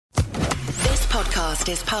podcast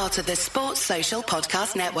is part of the Sports Social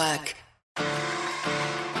Podcast Network.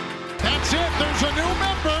 That's it. There's a new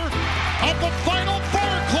member of the Final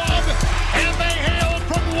Four Club, and they hail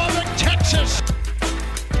from Lubbock, Texas.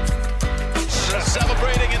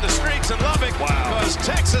 Celebrating in the streets in Lubbock because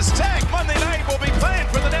Texas Tech Monday night will be playing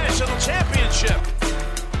for the national championship.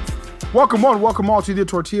 Welcome all to the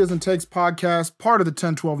Tortillas and Takes podcast, part of the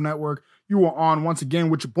 1012 network. You are on once again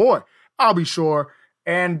with your boy, I'll be sure,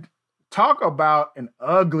 and talk about an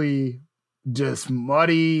ugly, just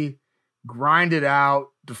muddy, grinded out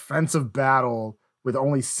defensive battle with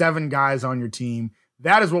only 7 guys on your team.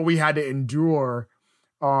 That is what we had to endure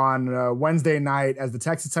on Wednesday night as the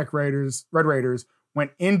Texas Tech Red Raiders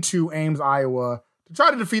went into Ames, Iowa to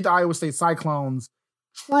try to defeat the Iowa State Cyclones.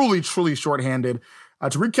 Truly shorthanded.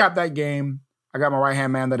 To recap that game, I got my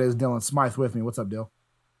right-hand man, that is Dylan Smythe, with me. What's up, Dill?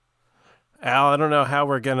 Al, I don't know how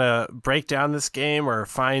we're going to break down this game or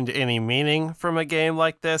find any meaning from a game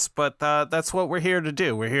like this, but that's what we're here to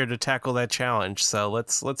do. We're here to tackle that challenge, so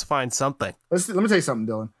let's find something. Let me tell you something,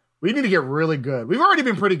 Dylan. We need to get really good. We've already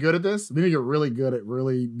been pretty good at this. We need to get really good at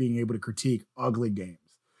really being able to critique ugly games.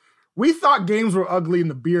 We thought games were ugly in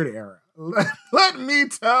the Beard era. Let me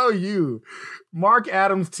tell you, Mark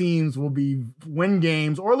Adams' teams will win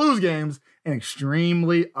games or lose games in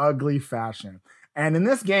extremely ugly fashion. And in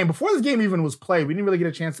this game, before this game even was played, we didn't really get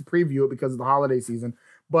a chance to preview it because of the holiday season.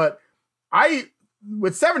 But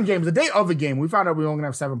with 7 games, the day of the game, we found out we were only going to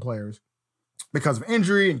have 7 players because of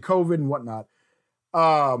injury and COVID and whatnot.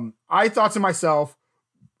 I thought to myself,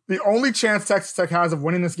 the only chance Texas Tech has of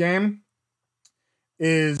winning this game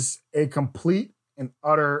is a complete and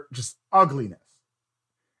utter just ugliness.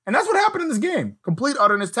 And that's what happened in this game. Complete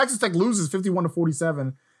utterness. Texas Tech loses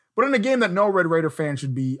 51-47, but in a game that no Red Raider fan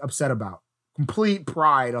should be upset about. Complete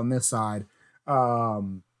pride on this side.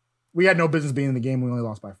 We had no business being in the game. We only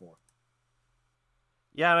lost by 4.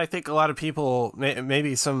 Yeah, and I think a lot of people,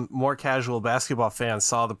 maybe some more casual basketball fans,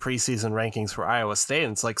 saw the preseason rankings for Iowa State,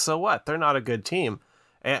 and it's like, so what? They're not a good team.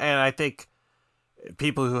 And I think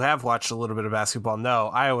people who have watched a little bit of basketball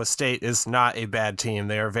know Iowa State is not a bad team.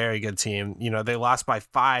 They are a very good team. You know, they lost by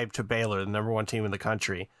 5 to Baylor, the number 1 team in the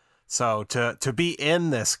country. So to be in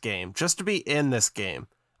this game, just to be in this game,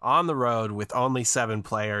 on the road with only 7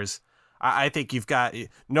 players, I think you've got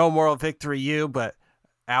no moral victory, but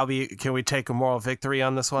Albie, can we take a moral victory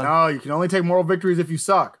on this one? No, you can only take moral victories if you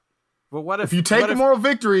suck. Well, what if you take a moral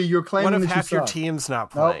victory, you're claiming that you suck? What if half your team's not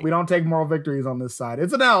playing? No, we don't take moral victories on this side.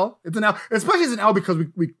 It's an L. It's an L. Especially it's an L because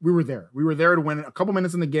we were there. We were there to win a couple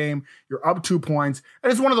minutes in the game. You're up 2 points.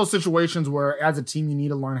 And it's one of those situations where as a team, you need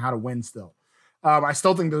to learn how to win still. I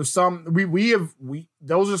still think there's some,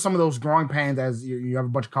 those are some of those growing pains as you have a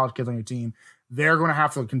bunch of college kids on your team. They're going to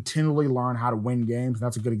have to continually learn how to win games. And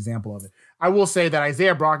that's a good example of it. I will say that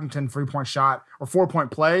Isaiah Brockington 3-point shot or 4-point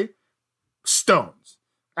play, stones.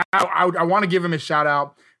 I want to give him a shout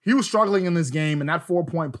out. He was struggling in this game, and that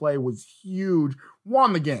 4-point play was huge.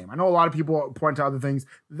 Won the game. I know a lot of people point to other things.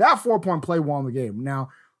 That 4-point play won the game. Now,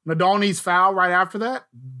 Nadolny's foul right after that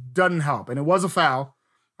doesn't help, and it was a foul.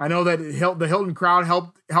 I know that the Hilton crowd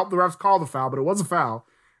helped the refs call the foul, but it was a foul.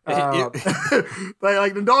 Like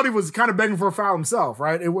Nadolny was kind of begging for a foul himself,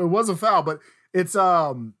 right? It was a foul, but it's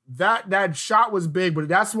that shot was big, but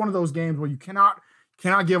that's one of those games where you cannot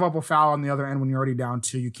give up a foul on the other end when you're already down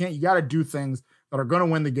 2. You got to do things that are going to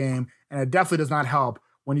win the game, and it definitely does not help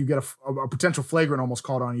when you get a potential flagrant almost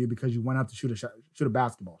called on you because you went out to shoot a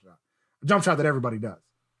basketball shot, a jump shot that everybody does.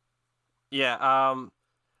 Yeah,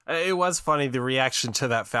 it was funny, the reaction to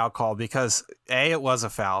that foul call, because it was a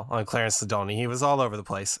foul on Clarence Nadolny. He was all over the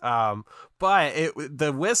place. But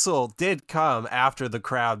the whistle did come after the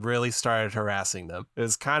crowd really started harassing them. It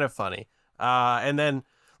was kind of funny. And then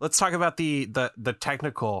let's talk about the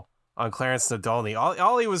technical on Clarence Nadolny.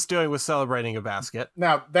 All he was doing was celebrating a basket.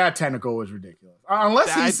 Now, that technical was ridiculous.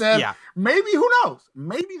 Unless he said, maybe, who knows?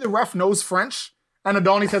 Maybe the ref knows French, and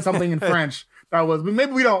Nadolny said something in French.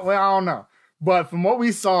 Maybe we don't. I don't know. But from what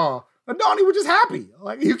we saw, Nadolny was just happy.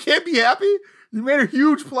 Like, you can't be happy. He made a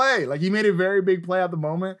huge play. Like, he made a very big play at the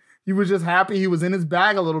moment. He was just happy. He was in his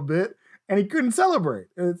bag a little bit, and he couldn't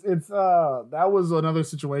celebrate. That was another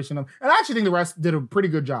situation. And I actually think the refs did a pretty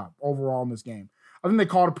good job overall in this game. I think they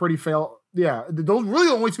called a pretty fail. Yeah, those really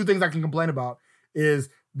the only 2 things I can complain about is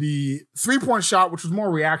the 3-point shot, which was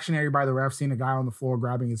more reactionary by the ref, seeing a guy on the floor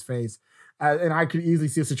grabbing his face. And I could easily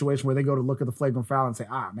see a situation where they go to look at the flagrant foul and say,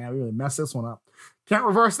 man, we really messed this one up. Can't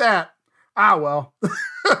reverse that. Well.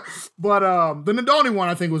 But the Nadolny one,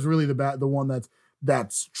 I think, was really the one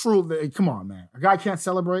that's true. Come on, man. A guy can't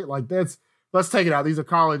celebrate like this. Let's take it out. These are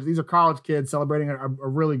college kids celebrating a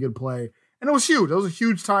really good play. And it was huge. It was a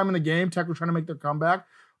huge time in the game. Tech were trying to make their comeback.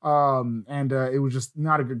 And it was just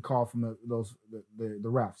not a good call from the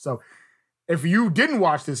ref. So if you didn't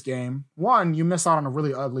watch this game, one, you missed out on a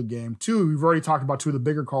really ugly game. Two, we've already talked about two of the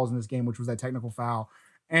bigger calls in this game, which was that technical foul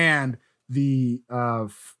and the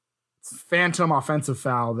phantom offensive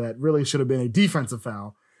foul that really should have been a defensive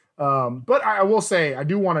foul. But I will say, I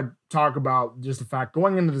do want to talk about just the fact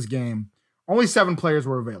going into this game, only 7 players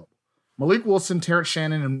were available. Malik Wilson, Terrence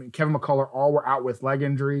Shannon, and Kevin McCullough all were out with leg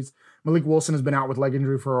injuries. Malik Wilson has been out with leg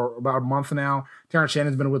injury for about a month now. Terrence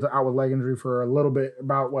Shannon's been out with leg injury for a little bit,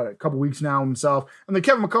 about a couple weeks now himself. And then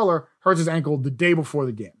Kevin McCullough hurts his ankle the day before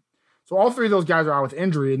the game. So all 3 of those guys are out with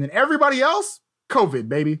injury. And then everybody else, COVID,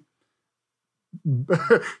 baby.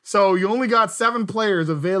 So you only got 7 players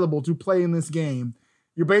available to play in this game.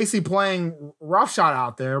 You're basically playing roughshod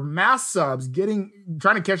out there, mass subs, trying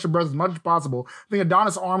to catch your breath as much as possible. I think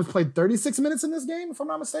Adonis Arms played 36 minutes in this game, if I'm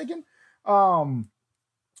not mistaken. Davion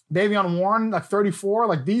Warren,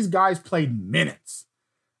 34. These guys played minutes.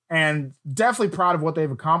 And definitely proud of what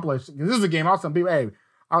they've accomplished. This is a game I was telling people,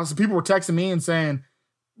 people were texting me and saying,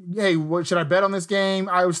 hey, what should I bet on this game?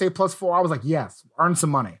 Iowa State +4. I was like, yes, earn some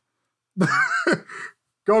money.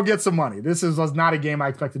 Go get some money. This was not a game I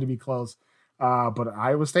expected to be close. But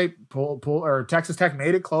Iowa State or Texas Tech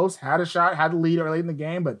made it close, had a shot, had the lead early in the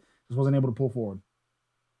game, but just wasn't able to pull forward.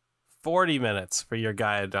 40 minutes for your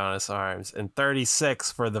guy Adonis Arms and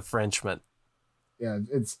 36 for the Frenchman. Yeah,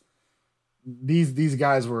 it's these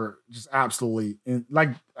guys were just absolutely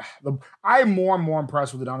I'm more and more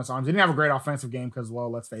impressed with Adonis Arms. He didn't have a great offensive game because,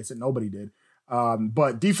 well, let's face it, nobody did.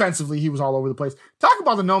 But defensively, he was all over the place. Talk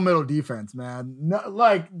about the no middle defense, man.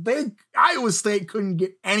 Iowa State couldn't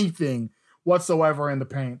get anything whatsoever in the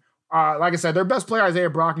paint. Like I said, their best player, Isaiah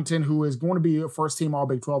Brockington, who is going to be a first team All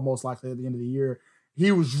Big 12 most likely at the end of the year,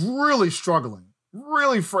 he was really struggling.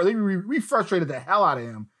 We frustrated the hell out of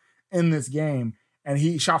him in this game. And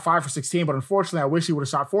he shot 5 for 16, but unfortunately, I wish he would have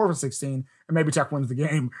shot 4 for 16, and maybe Tech wins the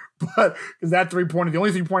game. But because that 3-pointer, the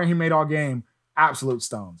only 3-pointer he made all game, absolute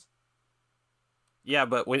stones. Yeah,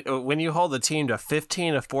 but when you hold the team to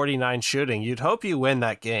 15 of 49 shooting, you'd hope you win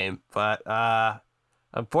that game. But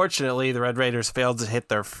unfortunately, the Red Raiders failed to hit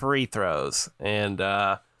their free throws, and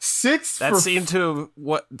that seems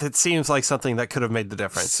like something that could have made the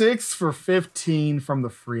difference. 6 for 15 from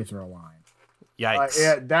the free throw line.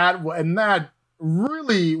 Yikes! That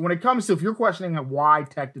really, when it comes to, if you're questioning why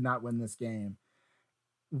Tech did not win this game,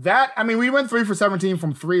 we went 3 for 17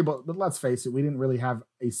 from 3, but let's face it, we didn't really have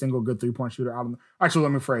a single good 3-point shooter out on the. Actually,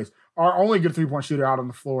 let me phrase. Our only good 3-point shooter out on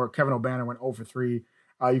the floor, Kevin O'Bannon, went 0 for 3.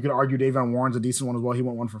 You could argue Davion Warren's a decent one as well. He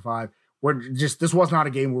went 1 for 5. This was not a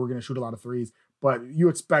game where we're going to shoot a lot of threes, but you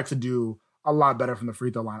expect to do a lot better from the free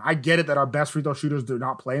throw line. I get it that our best free throw shooters do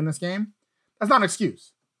not play in this game. That's not an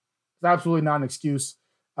excuse. It's absolutely not an excuse.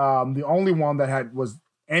 The only one that was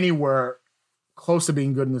anywhere close to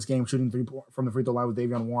being good in this game, shooting 3 from the free throw line, was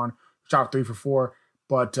Davion Warren, shot 3 for 4.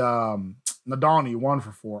 But Nadolny 1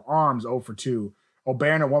 for 4, Arms 0 for 2,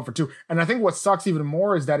 O'Bannon 1 for 2. And I think what sucks even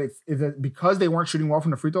more is that because they weren't shooting well from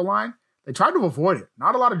the free throw line, they tried to avoid it.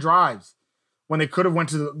 Not a lot of drives when they could have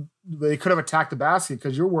they could have attacked the basket,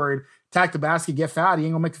 because you're worried, attack the basket, get fouled, he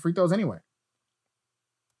ain't gonna make the free throws anyway.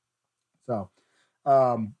 So.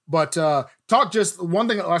 Talk just one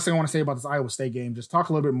thing. Last thing I want to say about this Iowa State game. Just talk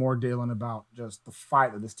a little bit more, Dalen, about just the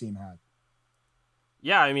fight that this team had.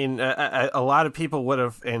 Yeah, a lot of people would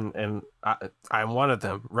have, and I'm one of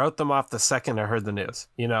them, wrote them off the second I heard the news.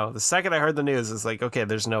 The second I heard the news is like, okay,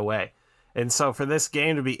 there's no way. And so for this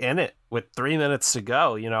game to be in it with 3 minutes to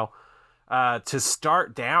go, to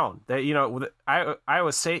start down, that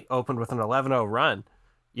Iowa State opened with an 11-0 run.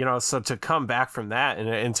 So to come back from that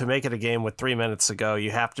and to make it a game with 3 minutes to go,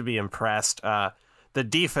 you have to be impressed. The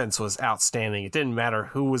defense was outstanding. It didn't matter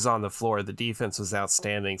who was on the floor. The defense was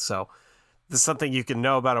outstanding. So this is something you can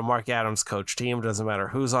know about a Mark Adams coach team. It doesn't matter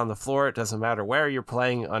who's on the floor. It doesn't matter where you're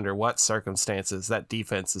playing, under what circumstances. That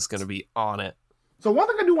defense is going to be on it. So one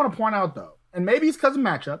thing I do want to point out, though, and maybe it's because of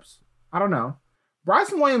matchups, I don't know,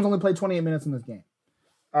 Bryson Williams only played 28 minutes in this game.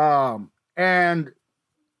 And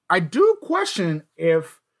I do question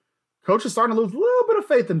if Coach is starting to lose a little bit of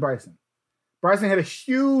faith in Bryson. Bryson had a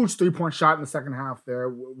huge 3-point shot in the second half there.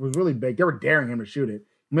 It was really big. They were daring him to shoot it.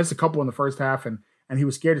 He missed a couple in the first half, and he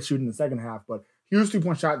was scared to shoot in the second half. But huge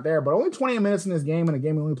 3-point shot there. But only 28 minutes in this game, and a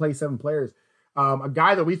game we only played 7 players. A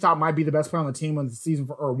guy that we thought might be the best player on the team when the season,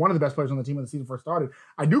 or one of the best players on the team when the season first started.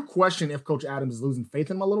 I do question if Coach Adams is losing faith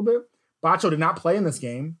in him a little bit. Bacho did not play in this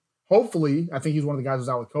game. Hopefully, I think he's one of the guys who's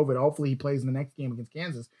out with COVID. Hopefully he plays in the next game against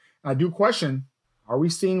Kansas. And I do question, are we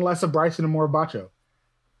seeing less of Bryson and more of Bacho?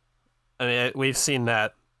 We've seen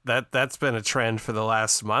that That's been a trend for the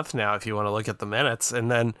last month now, if you want to look at the minutes. And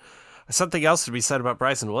then something else to be said about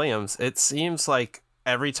Bryson Williams. It seems like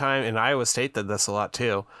every time, and Iowa State did this a lot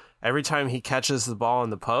too, every time he catches the ball in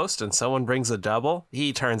the post and someone brings a double,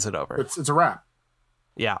 he turns it over. It's a wrap.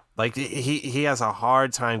 Yeah, like he has a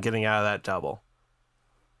hard time getting out of that double.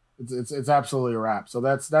 It's absolutely a wrap. So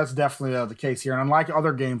that's definitely the case here. And unlike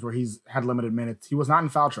other games where he's had limited minutes, he was not in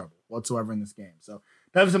foul trouble whatsoever in this game. So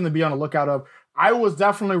that's something to be on the lookout of. I was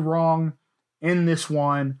definitely wrong in this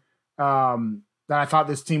one. That I thought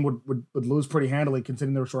this team would lose pretty handily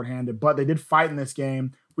considering they were shorthanded, but they did fight in this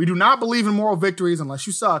game. We do not believe in moral victories unless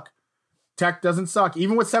you suck. Tech doesn't suck.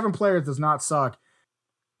 Even with 7 players, does not suck.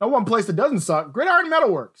 No one place that doesn't suck, Gridiron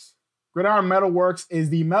Metalworks. Gridiron Metalworks is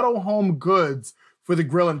the metal home goods for the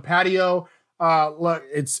grill and patio. Look,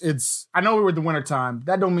 it's. I know we're in the wintertime.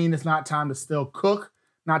 That don't mean it's not time to still cook,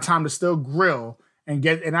 not time to still grill and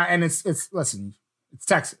get. And it's listen, it's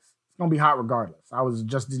Texas. It's gonna be hot regardless. I was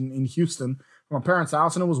just in Houston from my parents'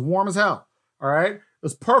 house and it was warm as hell. All right, it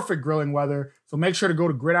was perfect grilling weather. So make sure to go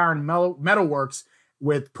to Gridiron Metalworks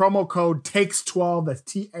with promo code TAKES12. That's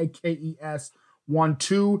TAKES12.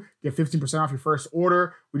 Get 15% off your first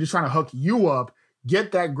order. We're just trying to hook you up.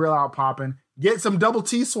 Get that grill out popping. Get some double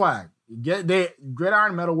T swag.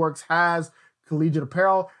 Gridiron Metalworks has collegiate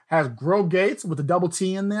apparel, has grow gates with the double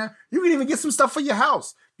T in there. You can even get some stuff for your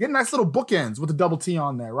house. Get nice little bookends with the double T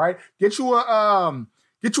on there, right? Get you a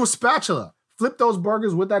spatula. Flip those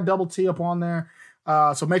burgers with that double T up on there.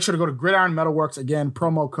 So make sure to go to Gridiron Metalworks. Again,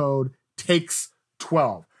 promo code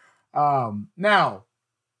TAKES12. Now,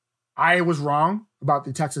 I was wrong about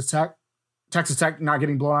the Texas Tech not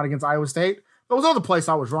getting blown out against Iowa State. Those other places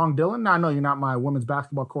I was wrong, Dylan. Now, I know you're not my women's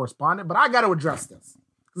basketball correspondent, but I got to address this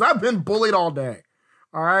because I've been bullied all day.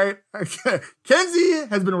 All right. Kenzie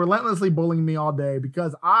has been relentlessly bullying me all day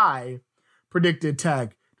because I predicted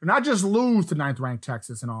Tech to not just lose to 9th-ranked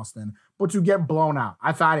Texas in Austin, but to get blown out.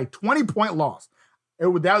 I thought a 20-point loss.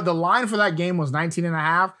 The line for that game was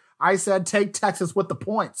 19.5. I said take Texas with the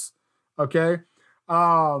points. Okay.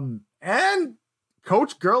 And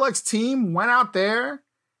Coach Gerlich's team went out there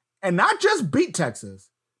and not just beat Texas,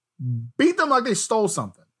 beat them like they stole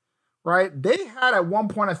something, right? They had at one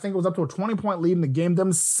point, I think it was up to a 20-point lead in the game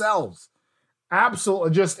themselves.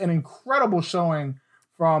 Absolutely, just an incredible showing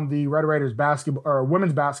from the Red Raiders basketball or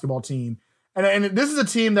women's basketball team. And this is a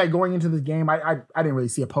team that going into this game, I didn't really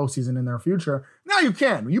see a postseason in their future. Now you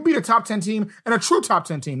can. You beat a top 10 team and a true top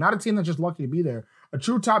 10 team, not a team that's just lucky to be there. A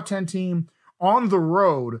true top 10 team on the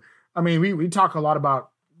road. I mean, we talk a lot about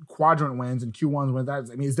quadrant wins and Q1s wins.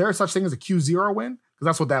 I mean, is there such thing as a Q0 win? Because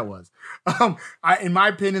that's what that was. In my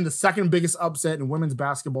opinion, the second biggest upset in women's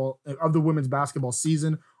basketball of the women's basketball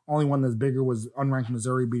season, only one that's bigger was unranked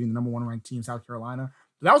Missouri beating the number 1 ranked team, South Carolina.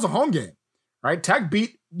 But that was a home game, right? Tech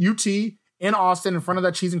beat UT in Austin in front of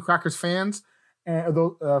that cheese and crackers fans and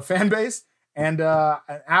fan base, and an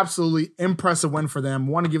absolutely impressive win for them.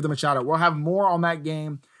 Want to give them a shout out. We'll have more on that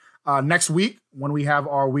game next week when we have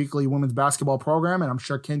our weekly women's basketball program, and I'm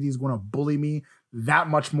sure Kenzie's going to bully me that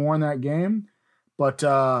much more in that game. But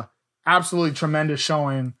absolutely tremendous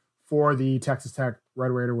showing for the Texas Tech Red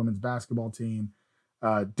Raider women's basketball team.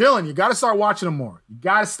 Dylan, you got to start watching them more. You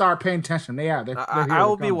got to start paying attention. I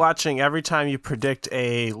will be watching every time you predict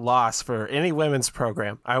a loss for any women's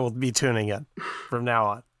program. I will be tuning in from now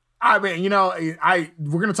on. I mean,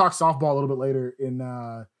 we're going to talk softball a little bit later in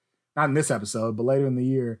not in this episode, but later in the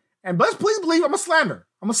year. And please believe I'm a slander.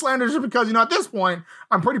 I'm a slander just because, at this point,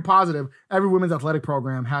 I'm pretty positive every women's athletic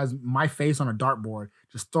program has my face on a dartboard,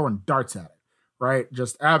 just throwing darts at it, right?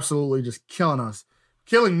 Just absolutely just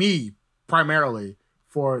killing me primarily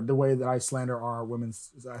for the way that I slander our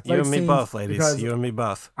women's athletic You and me teams both, ladies. You and me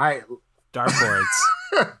both. Dartboards.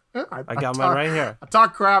 I got mine right here. I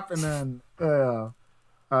talk crap and then,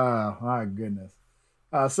 my goodness.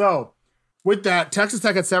 So with that, Texas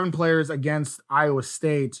Tech had 7 players against Iowa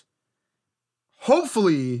State.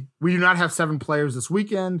 Hopefully, we do not have 7 players this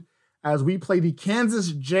weekend as we play the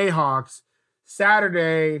Kansas Jayhawks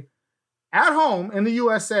Saturday at home in the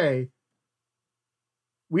USA.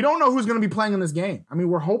 We don't know who's going to be playing in this game. I mean,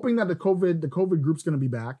 we're hoping that the COVID group's going to be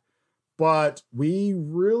back, but we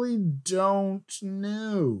really don't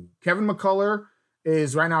know. Kevin McCullough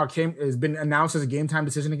is right now has been announced as a game time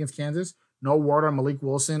decision against Kansas. No word on Malik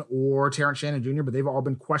Wilson or Terrence Shannon Jr., but they've all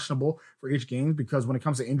been questionable for each game because when it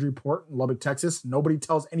comes to injury report in Lubbock, Texas, nobody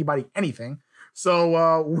tells anybody anything.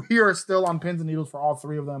 So we are still on pins and needles for all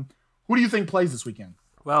 3 of them. Who do you think plays this weekend?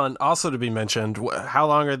 Well, and also to be mentioned, how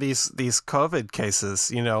long are these COVID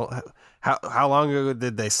cases? How long ago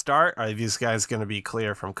did they start? Are these guys going to be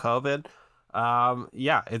clear from COVID?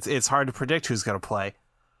 It's hard to predict who's going to play.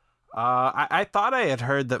 I thought I had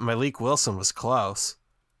heard that Malik Wilson was close.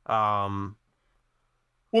 Well,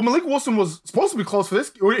 Malik Wilson was supposed to be close for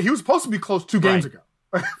this. He was supposed to be close 2 games ago.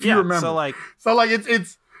 If you remember. So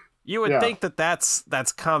it's. You would think that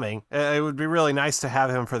that's coming. It would be really nice to have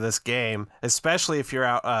him for this game, especially if you're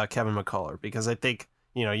out Kevin McCullough, because I think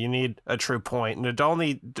you need a true point. And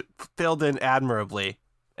Nadolny filled in admirably,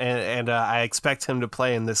 and I expect him to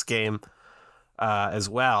play in this game as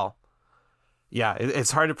well. Yeah,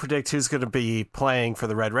 it's hard to predict who's going to be playing for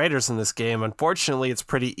the Red Raiders in this game. Unfortunately, it's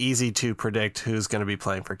pretty easy to predict who's going to be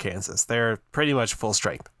playing for Kansas. They're pretty much full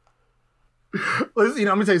strength. Listen,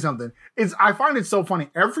 let me tell you something. I find it so funny.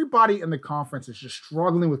 Everybody in the conference is just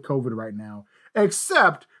struggling with COVID right now,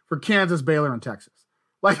 except for Kansas, Baylor, and Texas.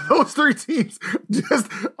 Like those 3 teams, just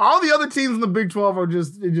all the other teams in the Big 12 are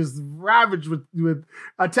just ravaged with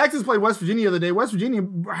Texas played West Virginia the other day. West Virginia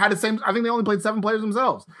had the same. I think they only played 7 players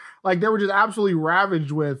themselves. Like they were just absolutely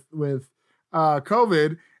ravaged with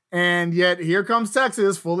COVID. And yet here comes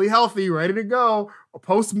Texas, fully healthy, ready to go.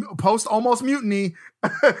 Post almost mutiny.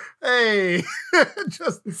 Hey,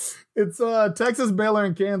 it's Texas, Baylor,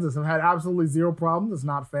 and Kansas have had absolutely 0 problems. It's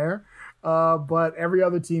not fair. But every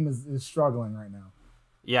other team is struggling right now.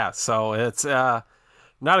 Yeah, so it's not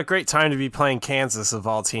a great time to be playing Kansas of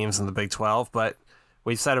all teams in the Big 12, but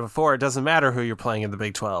we've said it before, it doesn't matter who you're playing in the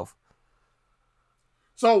Big 12.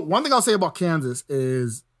 So one thing I'll say about Kansas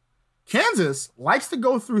is Kansas likes to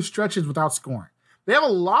go through stretches without scoring. They have a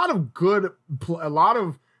lot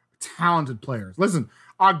of talented players. Listen,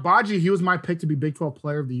 Agbaji, he was my pick to be Big 12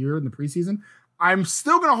 Player of the Year in the preseason. I'm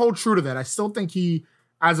still going to hold true to that. I still think he,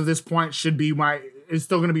 as of this point, is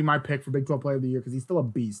still going to be my pick for Big 12 Player of the Year because he's still a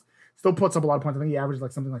beast. Still puts up a lot of points. I think he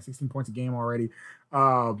averages something like 16 points a game already.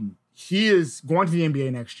 He is going to the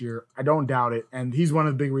NBA next year. I don't doubt it. And he's one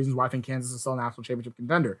of the big reasons why I think Kansas is still a national championship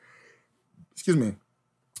contender. Excuse me.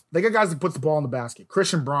 They got guys that puts the ball in the basket.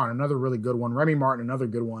 Christian Braun, another really good one. Remy Martin, another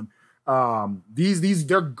good one.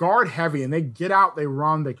 They're guard heavy and they get out, they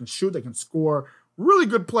run, they can shoot, they can score. Really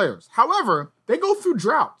good players. However, they go through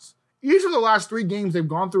droughts. Each of the last 3 games, they've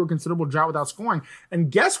gone through a considerable drought without scoring.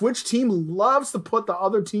 And guess which team loves to put the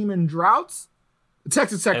other team in droughts? The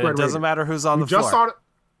Texas Tech Red Raiders. It doesn't matter who's on the floor.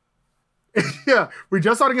 Yeah, we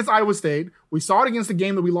just saw it against Iowa State. We saw it against the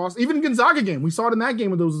game that we lost. Even Gonzaga game, we saw it in that game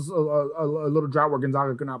where there was a little drought where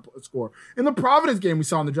Gonzaga could not score. In the Providence game, we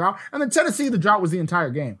saw in the drought. And then Tennessee, the drought was the entire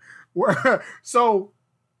game. So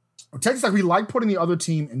Texas Tech, we like putting the other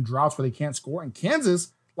team in droughts where they can't score. And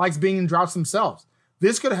Kansas likes being in droughts themselves.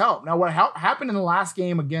 This could help. Now, what happened in the last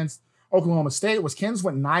game against Oklahoma State was Kansas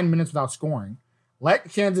went 9 minutes without scoring, let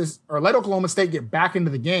Oklahoma State get back into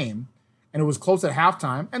the game, and it was close at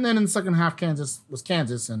halftime. And then in the second half, Kansas was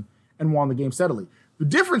Kansas and won the game steadily. The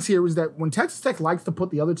difference here is that when Texas Tech likes to put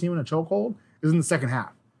the other team in a chokehold is in the second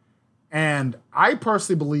half. And I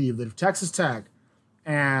personally believe that if Texas Tech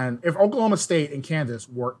and if Oklahoma State and Kansas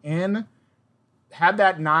had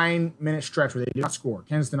that 9-minute stretch where they did not score,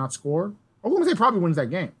 Kansas did not score, Oklahoma State probably wins that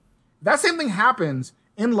game. If that same thing happens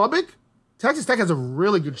in Lubbock, Texas Tech has a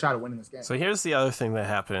really good shot at winning this game. So here's the other thing that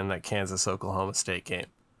happened in that Kansas-Oklahoma State game.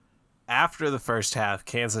 After the first half,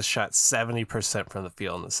 Kansas shot 70% from the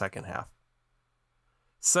field in the second half.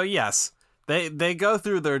 So yes, they go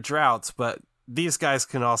through their droughts, but these guys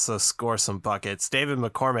can also score some buckets. David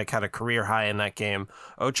McCormick had a career high in that game.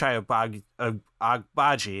 Ochai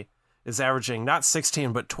Agbaji is averaging not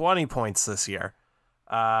 16, but 20 points this year.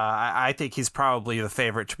 I think he's probably the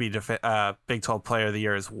favorite to be Big 12 Player of the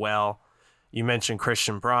Year as well. You mentioned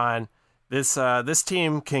Christian Braun. This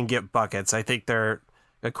team can get buckets. I think they're,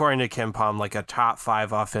 according to Ken Palm, like a top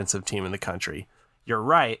 5 offensive team in the country. You're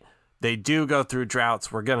right. They do go through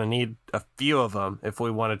droughts. We're going to need a few of them if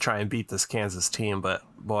we want to try and beat this Kansas team. But,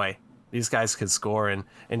 boy, these guys could score. And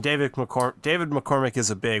David McCormick is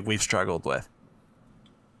a big we've struggled with.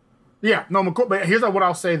 Yeah, no, but here's what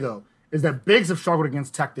I'll say, though, is that bigs have struggled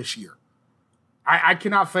against Tech this year. I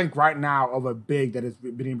cannot think right now of a big that has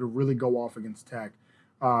been able to really go off against Tech.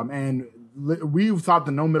 And we thought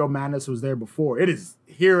the no middle madness was there before. It is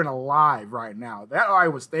here and alive right now. That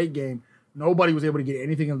Iowa State game, nobody was able to get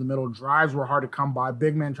anything in the middle. Drives were hard to come by.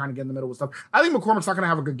 Big men trying to get in the middle with stuff. I think McCormick's not going to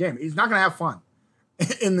have a good game. He's not going to have fun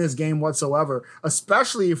in this game whatsoever,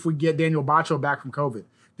 especially if we get Daniel Bacho back from COVID.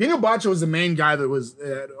 Daniel Bacho is the main guy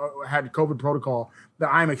that had COVID protocol that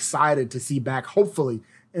I'm excited to see back, hopefully,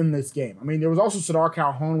 in this game. I mean, there was also Sadar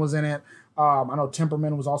Calhoun was in it. I know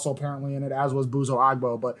Temperman was also apparently in it, as was Buzo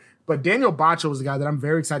Agbo. But Daniel Bacho is the guy that I'm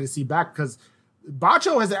very excited to see back because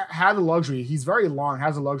Bacho has had the luxury. He's very long,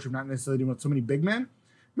 has the luxury of not necessarily dealing with so many big men.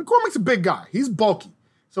 McCormick's a big guy. He's bulky.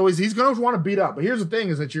 So he's going to want to beat up. But here's the thing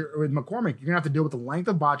is that with McCormick, you're going to have to deal with the length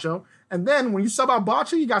of Bacho. And then when you sub out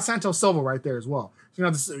Bacho, you got Santos Silva right there as well.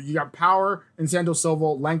 So you got power in Santos Silva,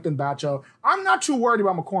 length in Bacho. I'm not too worried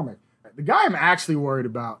about McCormick. The guy I'm actually worried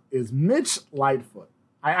about is Mitch Lightfoot.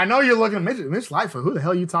 I know you're looking at Mitch Lightfoot. Who the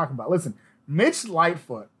hell are you talking about? Listen, Mitch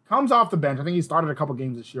Lightfoot comes off the bench. I think he started a couple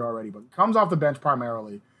games this year already, but comes off the bench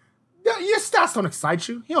primarily. Your stats don't excite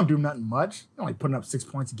you. He don't do nothing much. He's only putting up 6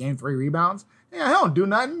 points a game, 3 rebounds. Yeah, he don't do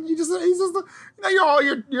nothing. He's just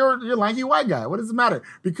you're lanky white guy. What does it matter?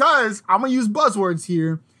 Because I'm gonna use buzzwords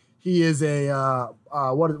here. He is a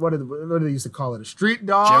what do they used to call it? A street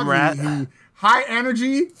dog. Gym rat. He high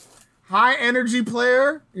energy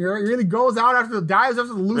player. He really goes out after the dives,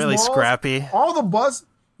 after the loose really balls. Scrappy.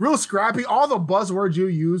 Real scrappy. All the buzzwords you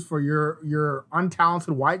use for your untalented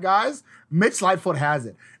white guys, Mitch Lightfoot has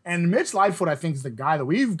it. And Mitch Lightfoot, I think, is the guy that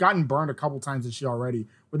we've gotten burned a couple times this year already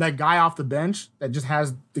with that guy off the bench that just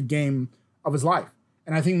has the game of his life.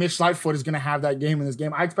 And I think Mitch Lightfoot is going to have that game in this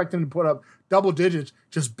game. I expect him to put up double digits,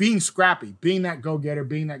 just being scrappy, being that go-getter,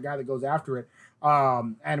 being that guy that goes after it.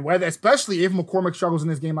 And whether, especially if McCormick struggles in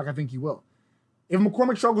this game, like I think he will. If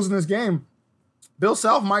McCormick struggles in this game, Bill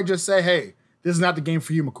Self might just say, hey, this is not the game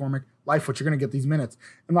for you, McCormick. Lightfoot, you're going to get these minutes.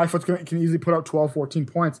 And Lightfoot can easily put up 12, 14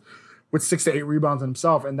 points with 6 to 8 rebounds on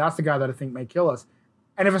himself. And that's the guy that I think may kill us.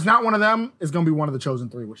 And if it's not one of them, it's going to be one of the chosen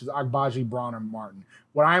 3, which is Agbaji, Braun, and Martin.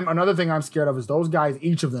 Another thing I'm scared of is those guys,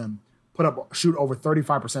 each of them, shoot over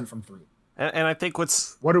 35% from 3. And I think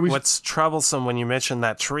what's troublesome when you mention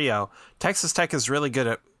that trio, Texas Tech is really good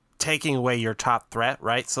at taking away your top threat,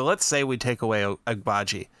 right? So let's say we take away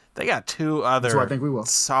Agbaji. They got 2 other I think we will.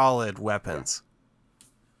 solid weapons.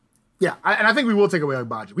 Yeah, and I think we will take away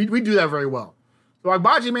Agbaji. We do that very well. So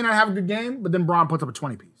Agbaji may not have a good game, but then Braun puts up a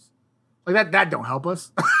 20-piece. Like that don't help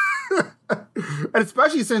us. And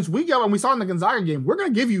especially since we saw in the Gonzaga game, we're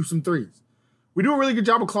going to give you some threes. We do a really good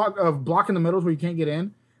job of blocking the middles where you can't get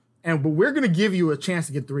in, but we're going to give you a chance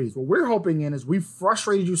to get threes. What we're hoping is we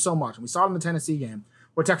frustrated you so much, and we saw it in the Tennessee game,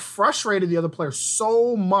 where Tech frustrated the other players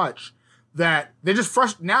so much that they're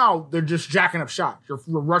just now they're just jacking up shots. You're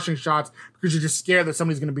rushing shots because you're just scared that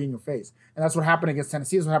somebody's going to be in your face. And that's what happened against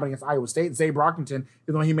Tennessee. That's what happened against Iowa State. Zay Brockington,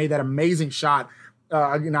 even though he made that amazing shot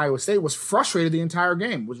in Iowa State, was frustrated the entire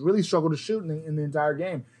game, was really struggled to shoot in the entire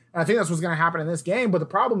game. And I think that's what's going to happen in this game. But the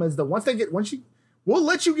problem is that we'll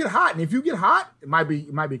let you get hot. And if you get hot, it might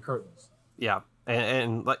be curtains. Yeah.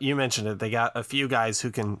 And you mentioned it. They got a few guys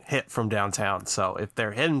who can hit from downtown. So if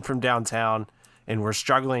they're hitting from downtown and we're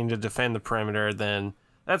struggling to defend the perimeter, then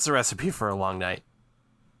that's a recipe for a long night.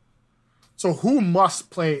 So who must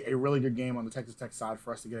play a really good game on the Texas Tech side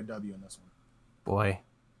for us to get a W in this one? Boy,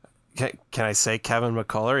 can I say Kevin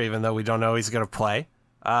McCullough, even though we don't know he's going to play?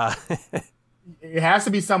 It has to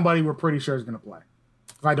be somebody we're pretty sure is going to play.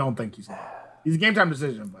 I don't think he's going to. He's a game-time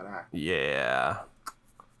decision, but... Yeah.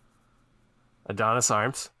 Adonis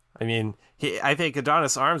Arms. I mean, I think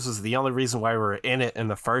Adonis Arms was the only reason why we were in it in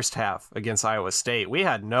the first half against Iowa State. We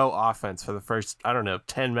had no offense for the first,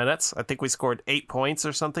 10 minutes. I think we scored 8 points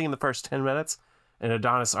or something in the first 10 minutes. And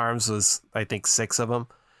Adonis Arms was, 6 of them.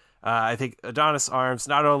 I think Adonis Arms,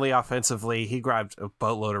 not only offensively, he grabbed a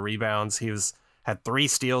boatload of rebounds. He had 3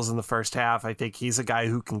 steals in the first half. I think he's a guy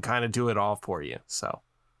who can kind of do it all for you. So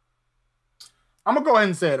I'm going to go ahead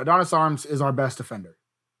and say it. Adonis Arms is our best defender.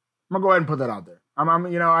 I'm going to go ahead and put that out there.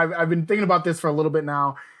 I've been thinking about this for a little bit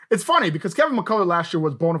now. It's funny because Kevin McCullough last year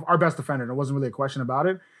was our best defender, and there wasn't really a question about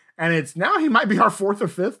it. And it's now he might be our 4th or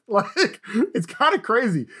 5th. Like, it's kind of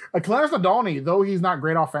crazy. Clarence Nadolny, though he's not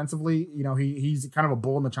great offensively, he's kind of a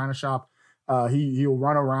bull in the china shop. He'll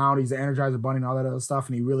run around. He's an Energizer Bunny and all that other stuff,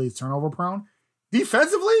 and he really is turnover prone.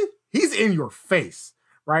 Defensively, he's in your face,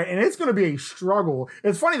 right? And it's going to be a struggle.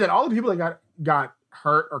 It's funny that all the people that got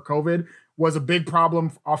hurt or COVID was a big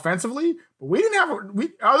problem offensively, but we didn't have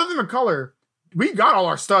other than McCullough, we got all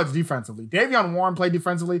our studs defensively. Davion Warren played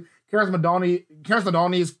defensively. Karis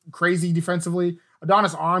Nadolny is crazy defensively.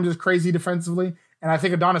 Adonis Arms is crazy defensively. And I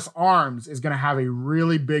think Adonis Arms is going to have a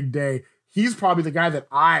really big day. He's probably the guy that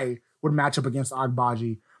I would match up against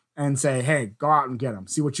Agbaji and say, hey, go out and get him.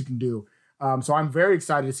 See what you can do. So I'm very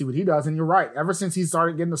excited to see what he does. And you're right. Ever since he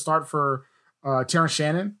started getting the start for Terrence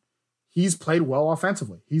Shannon, he's played well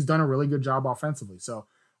offensively. He's done a really good job offensively. So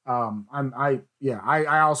I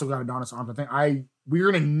also got Adonis Arms. I think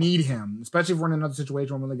we're going to need him, especially if we're in another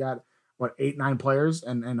situation where we only got 8-9 players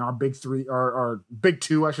and our big 3 or big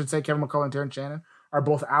 2, I should say, Kevin McCullough and Terrence Shannon are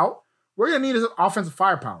both out. We're going to need his offensive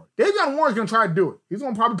firepower. Davion Warren's going to try to do it. He's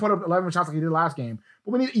going to probably put up 11 shots like he did last game,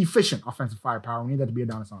 but we need efficient offensive firepower. We need that to be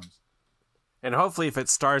Adonis Arms. And hopefully if it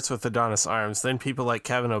starts with Adonis Arms, then people like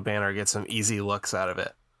Kevin O'Banner get some easy looks out of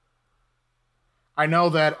it. I know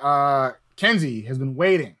that Kenzie has been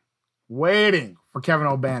waiting for Kevin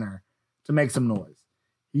O'Banner to make some noise.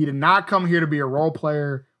 He did not come here to be a role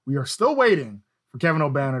player. We are still waiting for Kevin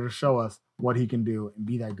O'Banner to show us what he can do and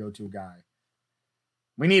be that go-to guy.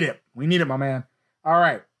 We need it. We need it, my man. All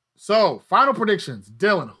right. So, final predictions.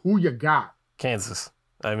 Dylan, who you got? Kansas.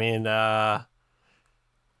 I mean,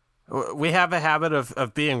 we have a habit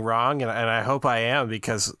of being wrong, and I hope I am,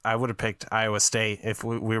 because I would have picked Iowa State if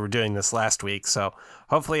we were doing this last week. So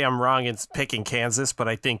hopefully I'm wrong in picking Kansas, but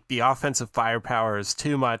I think the offensive firepower is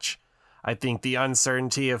too much. I think the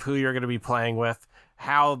uncertainty of who you're going to be playing with,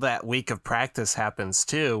 how that week of practice happens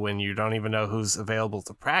too, when you don't even know who's available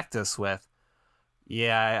to practice with.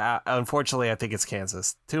 Yeah, unfortunately, I think it's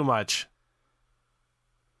Kansas. Too much.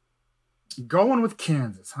 Going with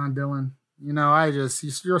Kansas, huh, Dylan? You know,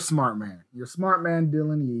 you're a smart man. You're a smart man,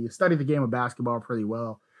 Dylan. You study the game of basketball pretty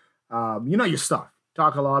well. You know your stuff.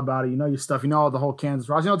 Talk a lot about it. You know your stuff. You know the whole Kansas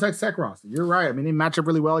roster. You know Texas Tech roster. You're right. I mean, they match up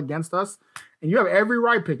really well against us, and you have every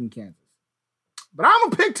right picking Kansas. But I'm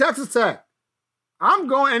going to pick Texas Tech. I'm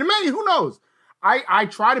going, and man, who knows? I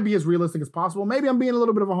try to be as realistic as possible. Maybe I'm being a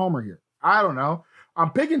little bit of a homer here. I don't know.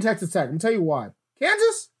 I'm picking Texas Tech. I'm going to tell you why.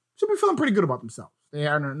 Kansas should be feeling pretty good about themselves. They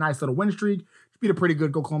had a nice little win streak. Beat a pretty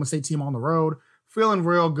good Oklahoma State team on the road. Feeling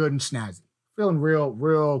real good and snazzy. Feeling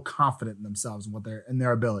real confident in themselves and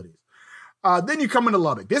their abilities. Then you come into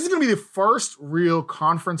Lubbock. This is going to be the first real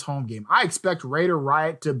conference home game. I expect Raider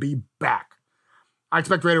Riot to be back. I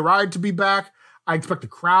expect the crowd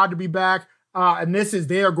to be back. And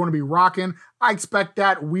they are going to be rocking. I expect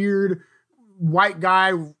that weird white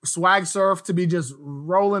guy swag surf to be just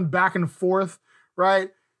rolling back and forth, right?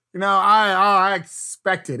 You know, I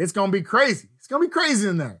expect it. It's going to be crazy. It's going to be crazy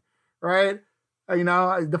in there, right? You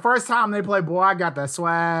know, the first time they play, boy, I got that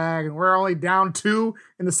swag, and we're only down 2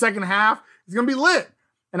 in the second half. It's going to be lit.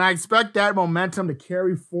 And I expect that momentum to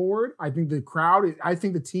carry forward. I think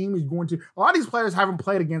the team is going to, a lot of these players haven't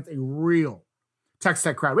played against a real Texas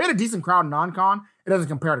Tech crowd. We had a decent crowd in non-con. It doesn't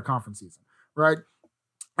compare to conference season, right?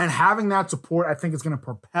 And having that support, I think is going to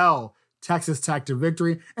propel Texas Tech to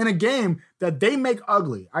victory in a game that they make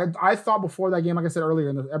ugly. I thought before that game, like I said earlier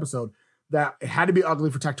in the episode, that it had to be ugly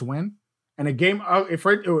for Tech to win. And a game,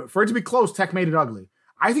 for it to be close, Tech made it ugly.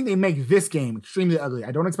 I think they make this game extremely ugly.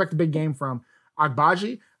 I don't expect a big game from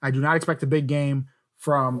Agbaji. I do not expect a big game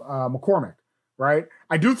from McCormick, right?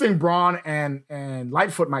 I do think Braun and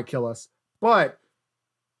Lightfoot might kill us, but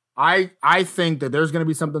I think that there's going to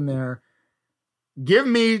be something there. Give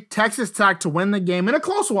me Texas Tech to win the game in a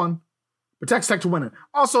close one, but Texas Tech to win it.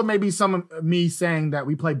 Also, maybe some of me saying that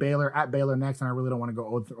we play Baylor at Baylor next, and I really don't want to go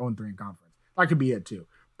 0-3 in conference. That could be it too.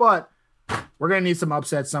 But we're going to need some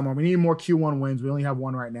upsets somewhere. We need more Q1 wins. We only have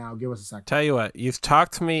one right now. Give us a second. Tell you what, you've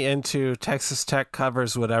talked me into Texas Tech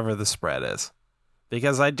covers whatever the spread is,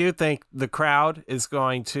 because I do think the crowd is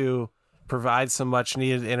going to provide some much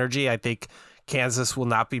needed energy. I think Kansas will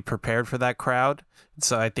not be prepared for that crowd.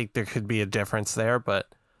 So I think there could be a difference there,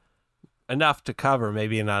 but enough to cover,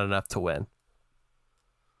 maybe not enough to win.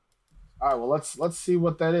 All right, well, let's see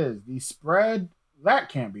what that is. The spread, that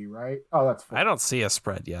can't be right. Oh, that's fine. I don't see a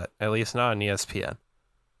spread yet, at least not on ESPN.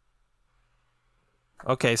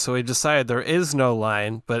 Okay, so we decided there is no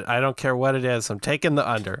line, but I don't care what it is. I'm taking the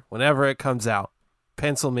under whenever it comes out.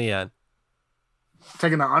 Pencil me in.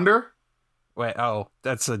 Taking the under? Wait,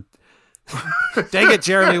 that's a... Dang it,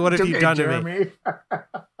 Jeremy, what have you done Jeremy. to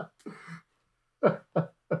me?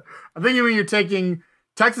 I think you mean you're taking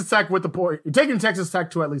Texas Tech with the point. You're taking Texas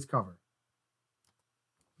Tech to at least cover.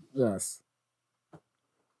 Yes.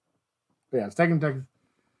 Yes, taking Texas.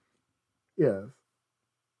 Yes.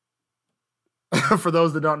 For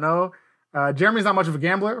those that don't know, Jeremy's not much of a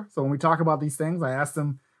gambler. So when we talk about these things, I asked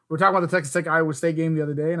him, we were talking about the Texas Tech Iowa State game the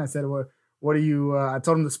other day, and I said, what do you, I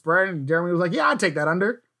told him the spread, and Jeremy was like, yeah, I'd take that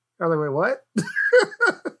under. I was like, wait, what?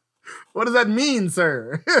 What does that mean,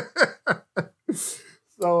 sir?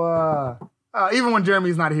 So even when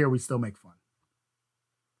Jeremy's not here, we still make fun.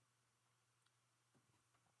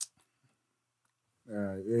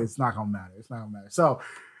 It's not going to matter. It's not going to matter. So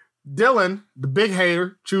Dylan, the big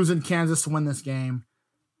hater, choosing Kansas to win this game.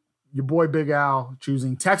 Your boy Big Al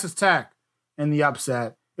choosing Texas Tech in the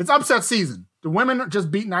upset. It's upset season. The women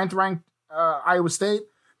just beat 9th-ranked Iowa State.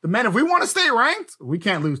 The men, if we want to stay ranked, we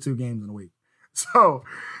can't lose 2 games in a week. So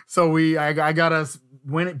I got us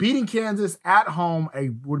beating Kansas at home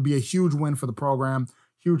would be a huge win for the program,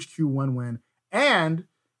 huge Q1 win, and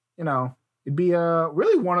you know it'd be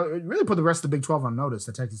really put the rest of the Big 12 on notice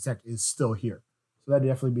that Texas Tech is still here. So that'd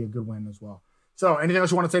definitely be a good win as well. So anything else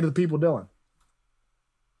you want to say to the people, Dylan?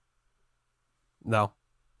 No,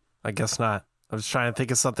 I guess not. I was trying to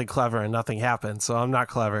think of something clever and nothing happened, so I'm not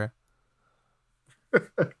clever.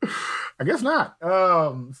 I guess not.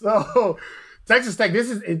 So Texas Tech,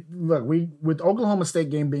 look, with Oklahoma State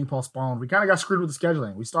game being postponed, we kind of got screwed with the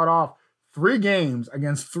scheduling. We start off 3 games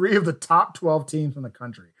against 3 of the top 12 teams in the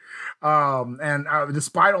country.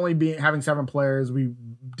 Despite only having 7 players, we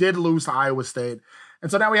did lose to Iowa State. And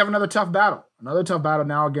so now we have another tough battle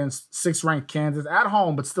now against 6th ranked Kansas at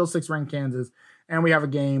home, but still 6th ranked Kansas. And we have a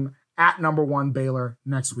game at number 1 Baylor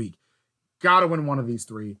next week. Got to win one of these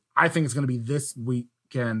 3. I think it's going to be this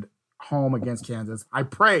weekend home against Kansas. I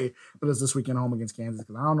pray that it's this weekend home against Kansas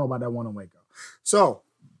because I don't know about that one in Waco. So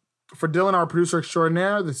for Dylan, our producer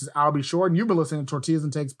extraordinaire, this is Albie Short, and you've been listening to Tortillas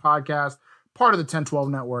and Takes podcast, part of the 1012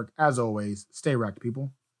 Network. As always, stay wrecked,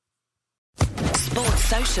 people. Sports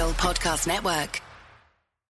Social Podcast Network.